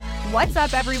What's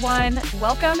up, everyone?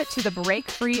 Welcome to the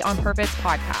Break Free on Purpose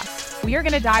podcast. We are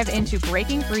going to dive into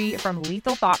breaking free from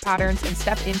lethal thought patterns and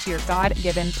step into your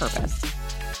God-given purpose.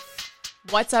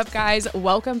 What's up, guys?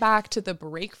 Welcome back to the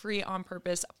Break Free on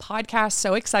Purpose podcast.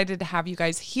 So excited to have you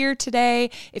guys here today.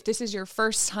 If this is your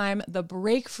first time, the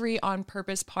Break Free on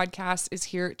Purpose podcast is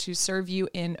here to serve you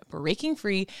in breaking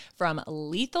free from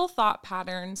lethal thought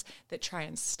patterns that try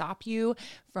and stop you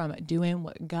from doing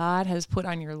what God has put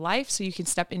on your life so you can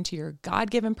step into your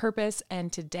God-given purpose.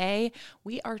 And today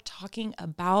we are talking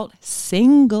about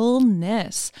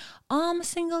singleness. I'm a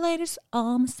single ladies.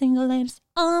 I'm a single ladies.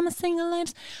 I'm a single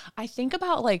ladies. I think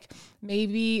about like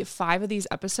maybe 5 of these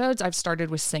episodes I've started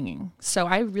with singing. So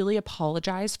I really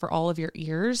apologize for all of your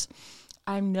ears.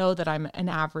 I know that I'm an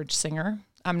average singer.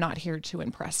 I'm not here to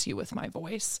impress you with my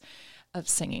voice of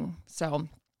singing. So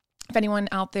if anyone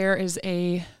out there is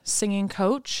a singing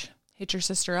coach, hit your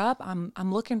sister up. I'm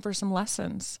looking for some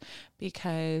lessons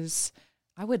because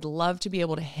I would love to be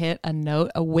able to hit a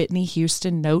note, a Whitney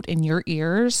Houston note in your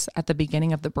ears at the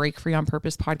beginning of the Break Free on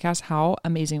Purpose podcast. How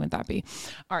amazing would that be?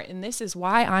 All right. And this is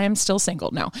why I am still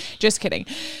single. No, just kidding.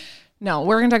 No,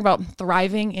 we're going to talk about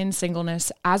thriving in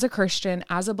singleness as a Christian,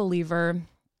 as a believer.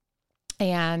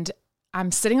 And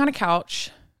I'm sitting on a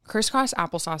couch, crisscross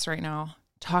applesauce right now,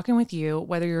 talking with you,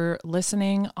 whether you're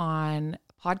listening on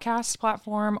podcast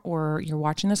platform or you're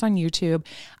watching this on YouTube.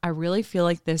 I really feel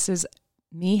like this is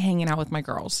me hanging out with my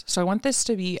girls. So I want this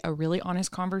to be a really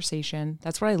honest conversation.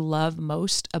 That's what I love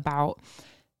most about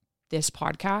this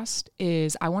podcast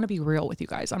is I want to be real with you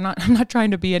guys. I'm not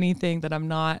trying to be anything that I'm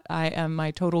not. I am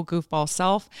my total goofball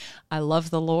self. I love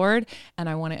the Lord and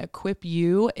I want to equip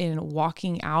you in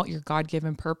walking out your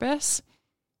God-given purpose.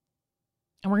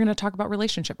 And we're going to talk about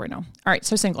relationship right now. All right.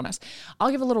 So singleness.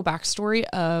 I'll give a little backstory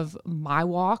of my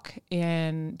walk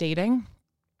in dating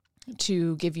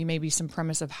to give you maybe some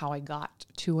premise of how I got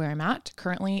to where I'm at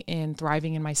currently in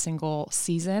thriving in my single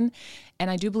season. And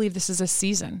I do believe this is a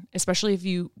season, especially if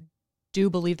you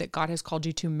do believe that God has called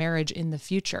you to marriage in the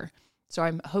future. So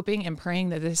I'm hoping and praying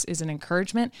that this is an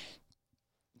encouragement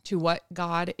to what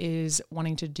God is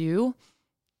wanting to do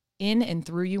in and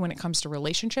through you when it comes to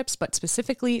relationships, but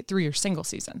specifically through your single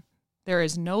season. There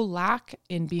is no lack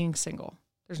in being single.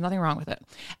 There's nothing wrong with it.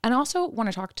 And I also want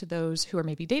to talk to those who are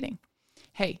maybe dating.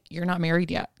 Hey, you're not married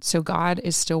yet. So God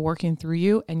is still working through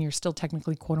you and you're still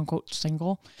technically quote unquote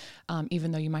single,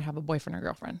 even though you might have a boyfriend or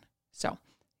girlfriend. So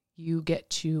you get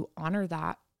to honor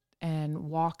that and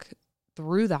walk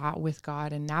through that with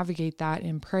God and navigate that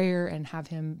in prayer and have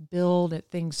him build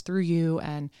things through you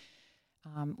and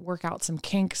work out some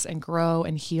kinks and grow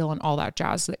and heal and all that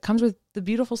jazz that comes with the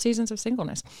beautiful seasons of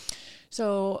singleness.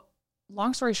 So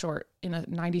long story short, in a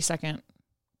 90-second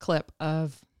clip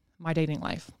of my dating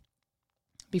life,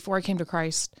 before I came to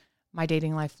Christ, my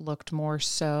dating life looked more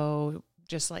so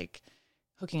just like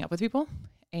hooking up with people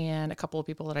and a couple of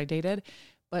people that I dated,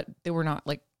 but they were not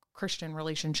like Christian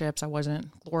relationships. I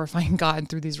wasn't glorifying God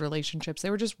through these relationships. They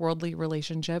were just worldly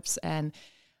relationships. And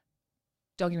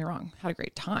don't get me wrong, had a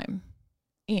great time.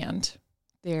 And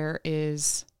I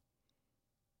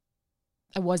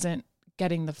wasn't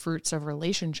getting the fruits of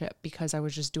relationship because I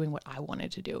was just doing what I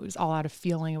wanted to do. It was all out of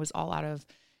feeling. It was all out of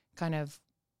kind of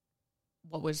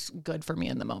what was good for me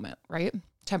in the moment, right?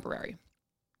 Temporary.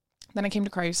 Then I came to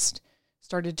Christ,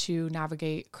 started to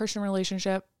navigate Christian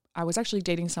relationship. I was actually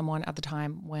dating someone at the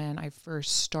time when I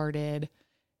first started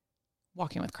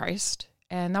walking with Christ.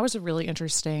 And that was a really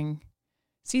interesting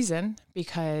season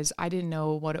because I didn't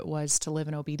know what it was to live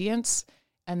in obedience.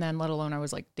 And then let alone I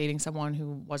was like dating someone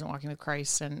who wasn't walking with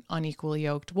Christ and unequally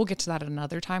yoked. We'll get to that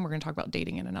another time. We're going to talk about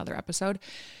dating in another episode,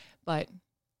 but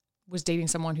was dating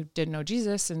someone who didn't know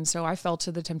Jesus. And so I fell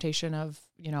to the temptation of,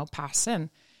 past sin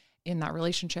in that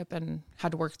relationship and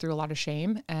had to work through a lot of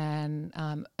shame. And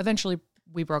eventually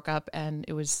we broke up and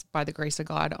it was by the grace of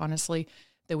God, honestly,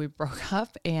 that we broke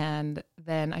up. And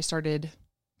then I started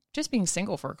just being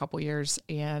single for a couple years.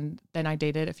 And then I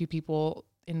dated a few people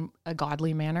in a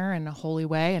godly manner and a holy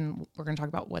way. And we're going to talk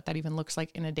about what that even looks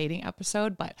like in a dating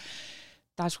episode, but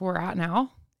that's where we're at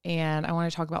now. And I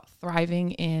want to talk about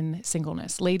thriving in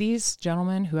singleness. Ladies,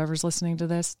 gentlemen, whoever's listening to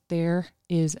this, there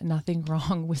is nothing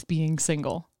wrong with being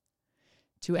single.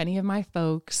 To any of my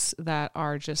folks that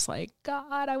are just like,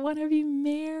 God, I want to be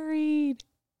married.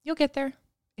 You'll get there.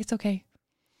 It's okay.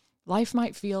 Life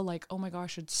might feel like, oh my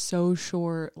gosh, it's so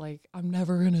short. Like, I'm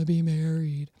never going to be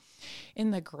married. In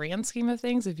the grand scheme of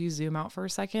things, if you zoom out for a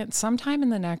second, sometime in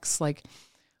the next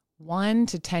 1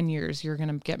 to 10 years, you're going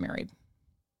to get married.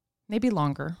 Maybe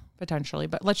longer, potentially,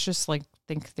 but let's just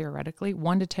think theoretically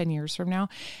 1 to 10 years from now.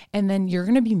 And then you're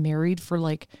going to be married for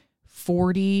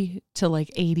 40 to like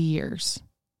 80 years.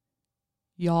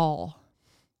 Y'all.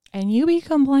 And you be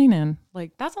complaining.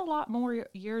 Like, that's a lot more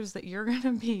years that you're going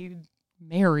to be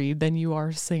married than you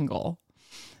are single.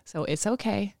 So it's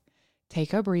okay.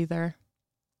 Take a breather.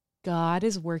 God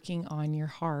is working on your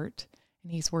heart,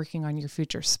 and he's working on your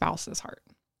future spouse's heart.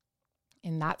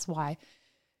 And that's why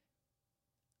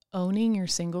owning your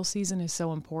single season is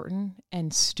so important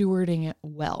and stewarding it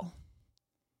well.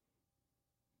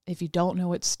 If you don't know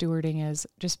what stewarding is,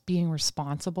 just being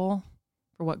responsible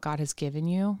for what God has given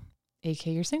you,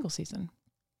 aka your single season.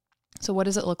 So what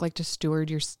does it look like to steward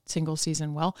your single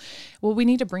season well? Well, we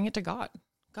need to bring it to God.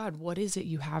 God, what is it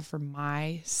you have for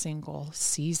my single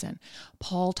season?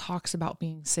 Paul talks about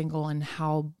being single and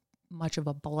how much of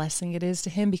a blessing it is to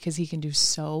him because he can do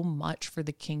so much for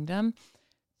the kingdom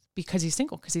because he's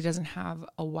single, because he doesn't have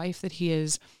a wife that he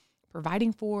is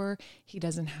providing for. He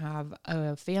doesn't have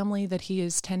a family that he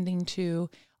is tending to.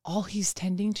 All he's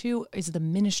tending to is the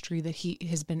ministry that he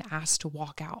has been asked to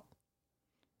walk out.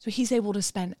 So he's able to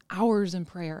spend hours in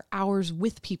prayer, hours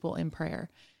with people in prayer,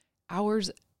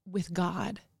 hours with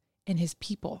God and his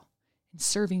people and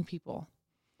serving people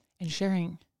and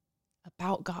sharing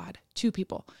about God to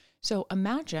people. So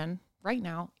imagine right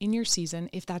now in your season,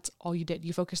 if that's all you did,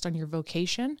 you focused on your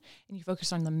vocation and you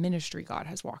focused on the ministry God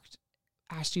has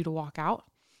asked you to walk out.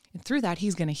 And through that,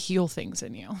 he's going to heal things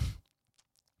in you.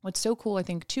 What's so cool, I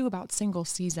think, too, about single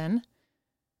season,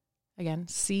 again,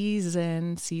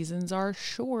 seasons are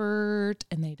short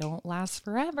and they don't last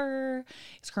forever.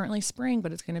 It's currently spring,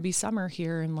 but it's going to be summer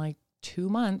here in like 2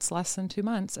 months, less than 2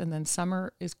 months. And then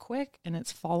summer is quick and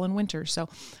it's fall and winter. So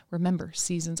remember,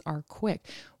 seasons are quick.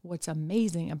 What's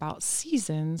amazing about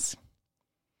seasons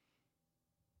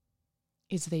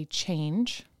is they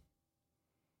change,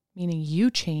 meaning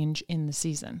you change in the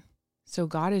season. So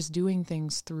God is doing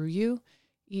things through you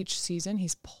each season.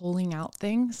 He's pulling out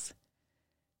things.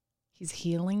 He's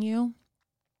healing you.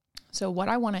 So what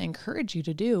I want to encourage you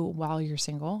to do while you're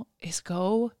single is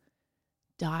go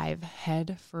dive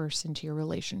head first into your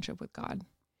relationship with God.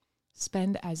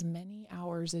 Spend as many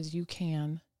hours as you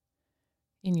can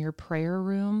in your prayer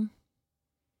room,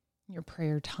 in your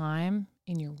prayer time,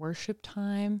 in your worship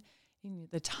time, in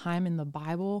the time in the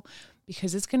Bible,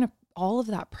 because all of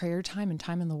that prayer time and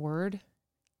time in the Word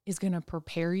is going to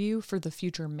prepare you for the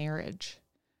future marriage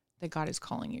that God is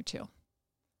calling you to.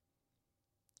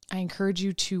 I encourage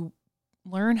you to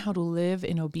learn how to live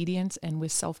in obedience and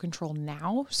with self-control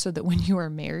now so that when you are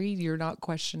married, you're not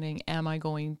questioning, am I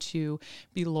going to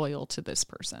be loyal to this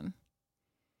person?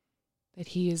 That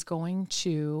he is going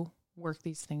to work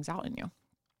these things out in you.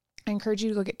 I encourage you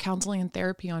to go get counseling and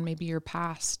therapy on maybe your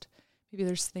past. Maybe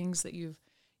there's things that you've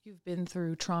been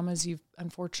through, traumas you've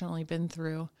unfortunately been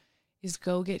through, is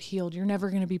go get healed. You're never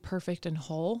going to be perfect and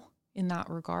whole in that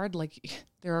regard. Like,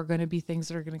 there are going to be things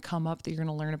that are going to come up that you're going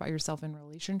to learn about yourself in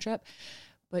relationship,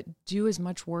 but do as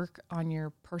much work on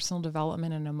your personal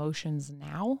development and emotions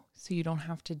now so you don't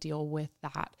have to deal with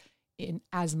that in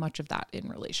as much of that in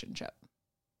relationship.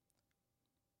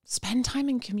 Spend time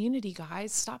in community,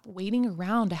 guys. Stop waiting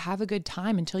around to have a good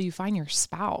time until you find your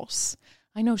spouse.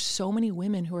 I know so many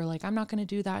women who are like, I'm not going to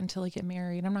do that until I get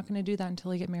married. I'm not going to do that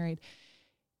until I get married.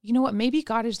 You know what? Maybe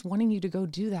God is wanting you to go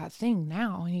do that thing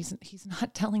now, and he's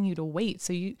not telling you to wait.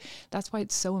 So that's why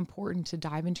it's so important to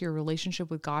dive into your relationship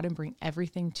with God and bring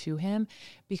everything to him,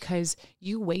 because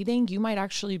you waiting, you might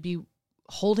actually be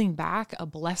holding back a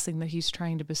blessing that he's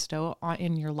trying to bestow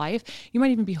in your life. You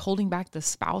might even be holding back the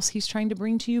spouse he's trying to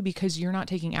bring to you because you're not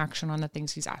taking action on the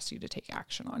things he's asked you to take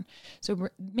action on. So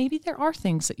maybe there are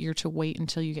things that you're to wait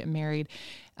until you get married,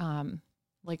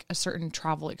 like a certain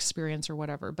travel experience or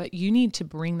whatever, but you need to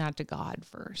bring that to God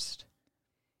first.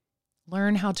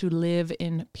 Learn how to live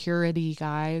in purity,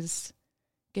 guys.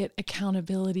 Get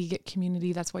accountability, get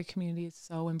community. That's why community is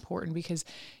so important, because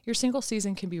your single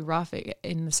season can be rough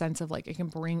in the sense of like, it can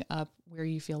bring up where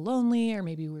you feel lonely or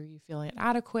maybe where you feel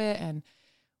inadequate and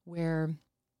where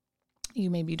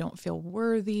you maybe don't feel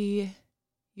worthy.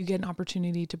 You get an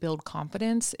opportunity to build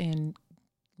confidence in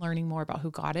learning more about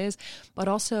who God is, but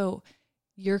also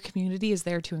your community is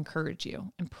there to encourage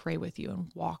you and pray with you and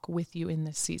walk with you in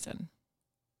this season.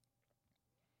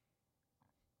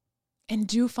 And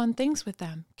do fun things with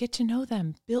them. Get to know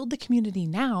them. Build the community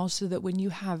now so that when you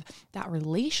have that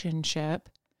relationship,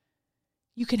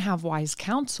 you can have wise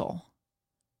counsel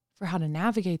for how to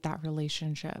navigate that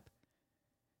relationship.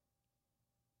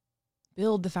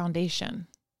 Build the foundation.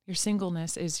 Your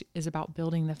singleness is about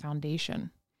building the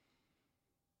foundation.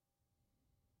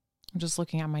 I'm just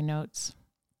looking at my notes.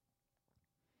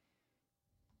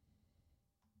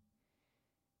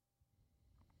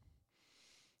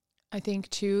 I think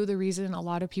too, the reason a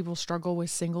lot of people struggle with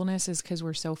singleness is because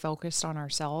we're so focused on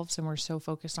ourselves and we're so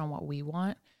focused on what we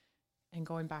want. And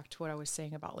going back to what I was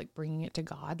saying about like bringing it to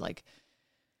God, like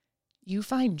you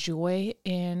find joy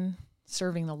in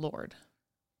serving the Lord.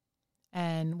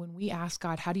 And when we ask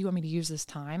God, how do you want me to use this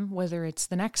time? Whether it's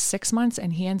the next 6 months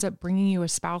and he ends up bringing you a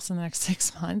spouse in the next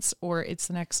 6 months, or it's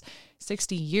the next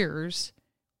 60 years,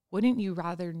 wouldn't you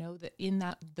rather know that in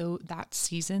that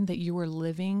season that you were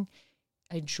living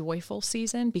a joyful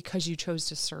season because you chose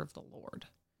to serve the Lord?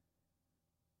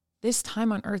 This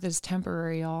time on earth is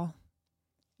temporary, y'all.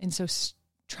 And so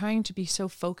trying to be so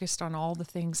focused on all the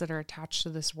things that are attached to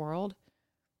this world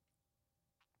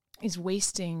is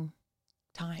wasting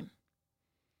time.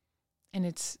 And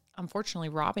it's unfortunately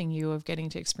robbing you of getting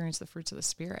to experience the fruits of the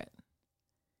Spirit.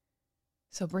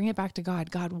 So bring it back to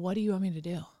God. God, what do you want me to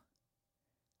do?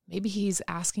 Maybe he's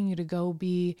asking you to go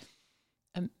be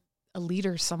a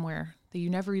leader somewhere that you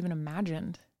never even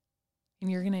imagined.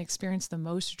 And you're going to experience the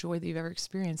most joy that you've ever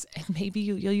experienced. And maybe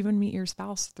you'll even meet your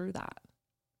spouse through that.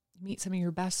 Meet some of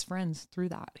your best friends through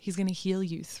that. He's going to heal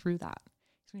you through that.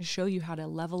 He's going to show you how to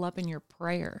level up in your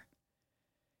prayer.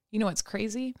 You know what's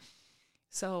crazy?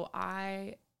 So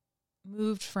I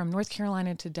moved from North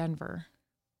Carolina to Denver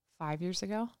 5 years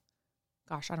ago.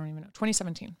 Gosh, I don't even know,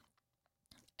 2017.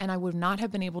 And I would not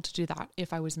have been able to do that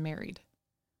if I was married.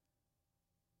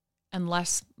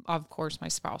 Unless, of course, my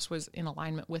spouse was in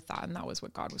alignment with that. And that was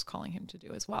what God was calling him to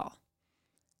do as well.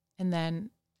 And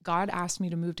then God asked me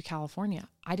to move to California.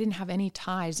 I didn't have any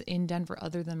ties in Denver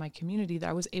other than my community, that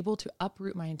I was able to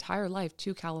uproot my entire life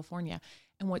to California.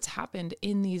 And what's happened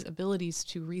in these abilities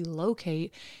to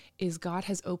relocate is God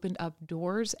has opened up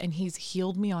doors and he's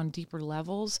healed me on deeper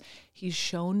levels. He's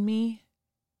shown me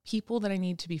people that I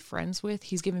need to be friends with.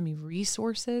 He's given me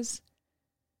resources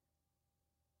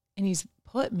and he's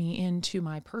put me into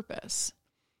my purpose.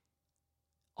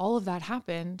 All of that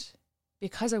happened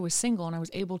because I was single and I was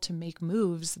able to make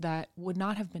moves that would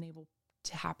not have been able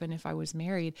to happen if I was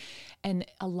married. And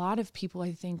a lot of people,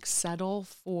 I think, settle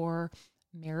for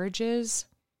marriages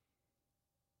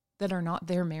that are not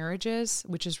their marriages,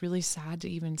 which is really sad to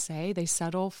even say. They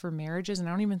settle for marriages, and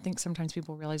I don't even think sometimes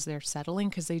people realize they're settling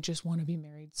because they just want to be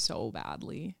married so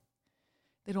badly.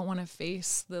 They don't want to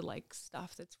face the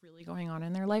stuff that's really going on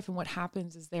in their life. And what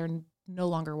happens is they're no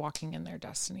longer walking in their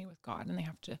destiny with God, and they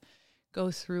have to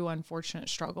go through unfortunate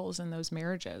struggles in those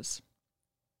marriages.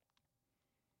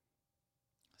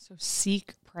 So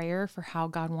seek prayer for how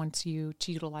God wants you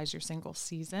to utilize your single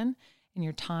season and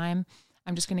your time.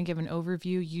 I'm just going to give an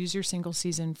overview. Use your single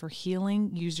season for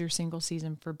healing. Use your single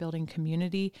season for building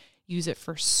community. Use it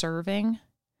for serving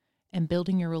and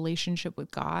building your relationship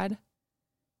with God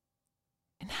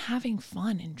and having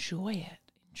fun. Enjoy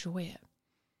it. Enjoy it.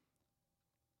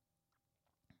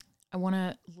 I want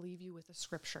to leave you with a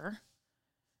scripture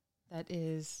that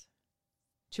is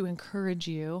to encourage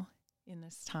you in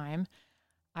this time.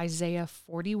 Isaiah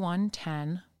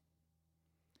 41:10.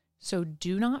 So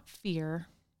do not fear,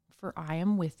 for I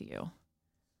am with you.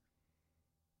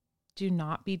 Do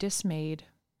not be dismayed,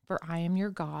 for I am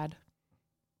your God.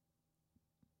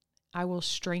 I will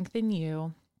strengthen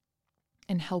you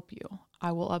and help you.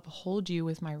 I will uphold you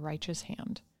with my righteous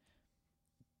hand.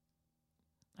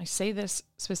 I say this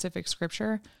specific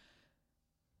scripture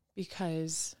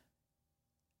because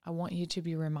I want you to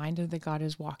be reminded that God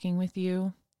is walking with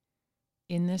you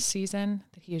in this season,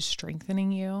 that he is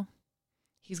strengthening you.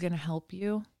 He's going to help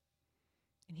you,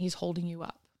 and he's holding you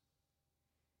up.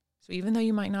 So even though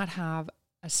you might not have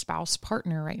a spouse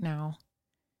partner right now,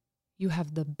 you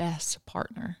have the best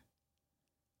partner,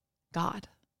 God.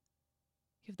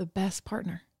 You have the best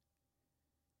partner.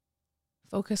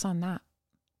 Focus on that.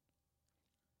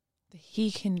 That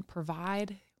he can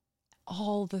provide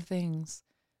all the things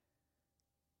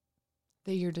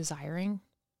that you're desiring.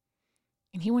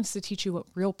 And he wants to teach you what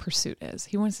real pursuit is.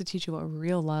 He wants to teach you what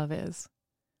real love is.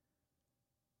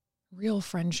 Real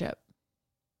friendship.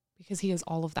 Because he is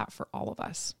all of that for all of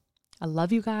us. I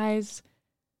love you guys.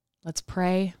 Let's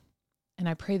pray. And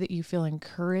I pray that you feel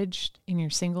encouraged in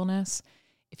your singleness.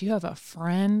 If you have a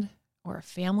friend or a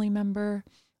family member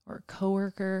or a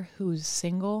coworker who's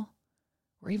single,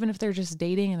 or even if they're just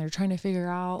dating and they're trying to figure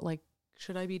out,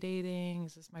 should I be dating?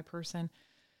 Is this my person?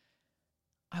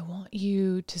 I want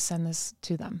you to send this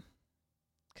to them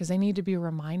because they need to be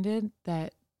reminded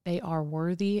that they are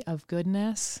worthy of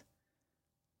goodness.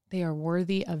 They are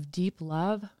worthy of deep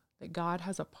love, that God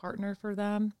has a partner for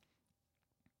them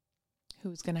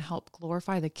who's going to help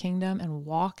glorify the kingdom and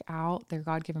walk out their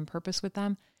God-given purpose with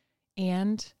them.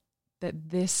 And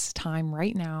that this time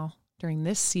right now, during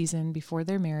this season before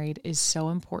they're married, is so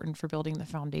important for building the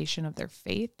foundation of their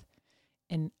faith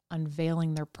and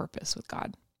unveiling their purpose with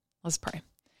God. Let's pray.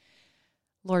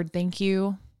 Lord, thank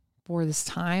you for this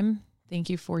time. Thank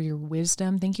you for your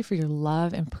wisdom. Thank you for your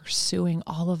love and pursuing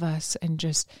all of us and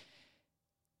just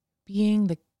being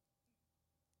the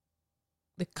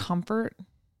comfort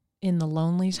in the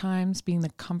lonely times, being the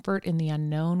comfort in the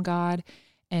unknown, God,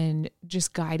 and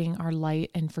just guiding our light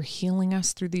and for healing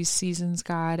us through these seasons,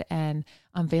 God, and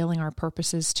unveiling our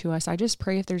purposes to us. I just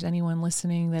pray if there's anyone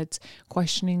listening that's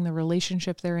questioning the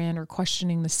relationship they're in or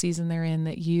questioning the season they're in,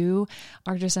 that you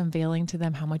are just unveiling to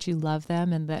them how much you love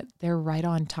them and that they're right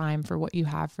on time for what you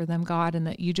have for them, God, and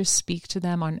that you just speak to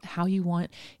them on how you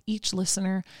want each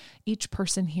listener, each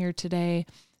person here today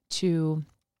to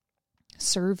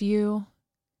serve you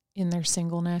in their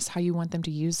singleness, how you want them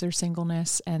to use their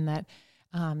singleness, and that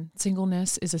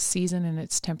singleness is a season and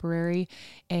it's temporary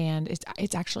and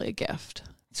it's actually a gift.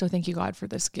 So thank you, God, for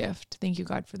this gift. Thank you,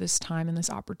 God, for this time and this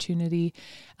opportunity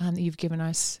that you've given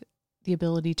us the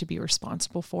ability to be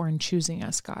responsible for and choosing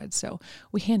us, God. So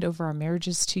we hand over our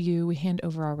marriages to you. We hand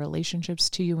over our relationships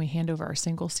to you. We hand over our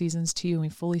single seasons to you, and we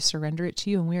fully surrender it to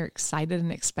you. And we are excited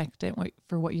and expectant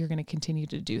for what you're going to continue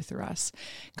to do through us.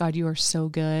 God, you are so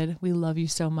good. We love you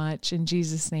so much. In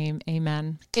Jesus' name,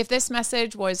 amen. If this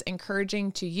message was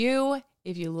encouraging to you,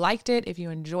 if you liked it, if you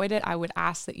enjoyed it, I would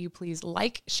ask that you please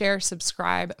like, share,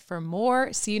 subscribe for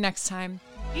more. See you next time.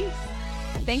 Peace.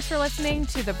 Thanks for listening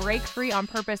to the Break Free on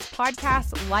Purpose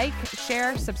podcast. Like,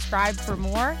 share, subscribe for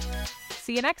more.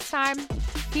 See you next time.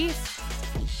 Peace.